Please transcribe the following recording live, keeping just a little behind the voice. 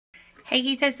Hey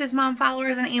ketosismom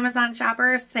followers and Amazon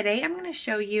shoppers, today I'm going to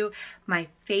show you my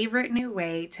favorite new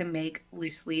way to make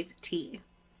loose leaf tea.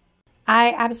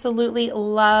 I absolutely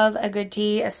love a good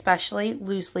tea, especially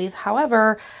loose leaf.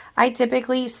 However, I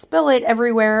typically spill it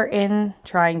everywhere in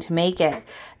trying to make it.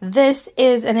 This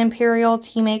is an Imperial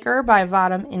tea maker by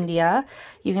Vahdam, India.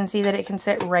 You can see that it can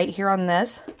sit right here on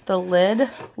this. The lid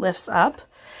lifts up.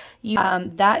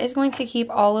 That is going to keep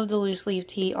all of the loose leaf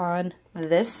tea on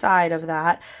this side of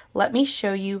that. Let me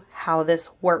show you how this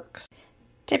works.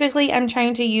 Typically, I'm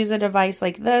trying to use a device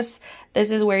like this.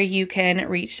 This is where you can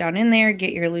reach down in there,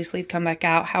 get your loose leaf, come back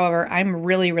out. However, I'm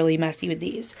really messy with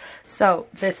these. So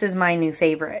this is my new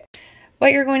favorite.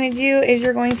 What you're going to do is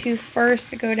you're going to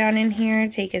first go down in here,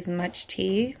 take as much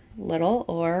tea, little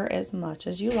or as much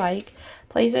as you like,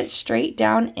 place it straight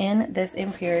down in this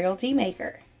Imperial tea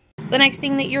maker. The next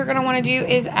thing that you're going to want to do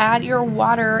is add your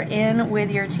water in with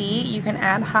your tea. You can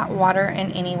add hot water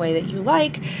in any way that you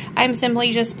like. I'm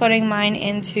simply just putting mine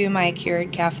into my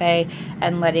Keurig cafe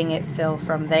and letting it fill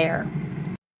from there.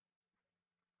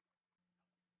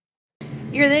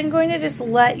 You're then going to just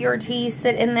let your tea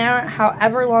sit in there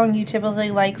however long you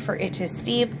typically like for it to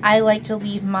steep. I like to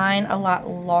leave mine a lot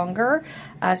longer,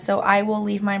 so I will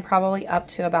leave mine probably up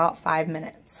to about 5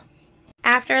 minutes.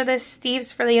 After this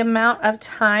steeps for the amount of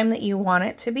time that you want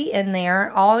it to be in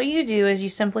there, all you do is you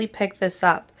simply pick this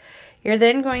up. You're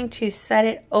then going to set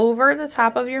it over the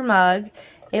top of your mug.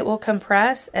 It will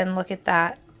compress, and look at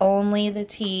that. Only the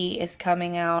tea is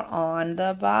coming out on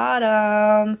the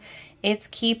bottom. It's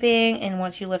keeping, and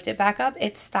once you lift it back up,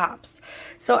 it stops.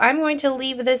 So I'm going to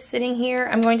leave this sitting here.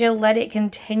 I'm going to let it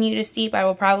continue to steep. I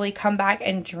will probably come back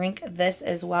and drink this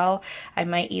as well. I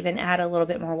might even add a little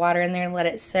bit more water in there and let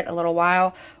it sit a little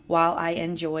while I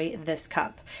enjoy this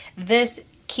cup. This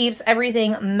keeps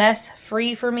everything mess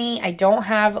free for me. I don't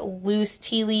have loose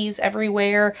tea leaves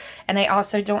everywhere, and I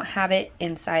also don't have it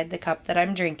inside the cup that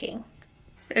I'm drinking.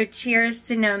 So cheers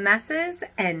to no messes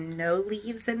and no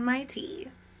leaves in my tea.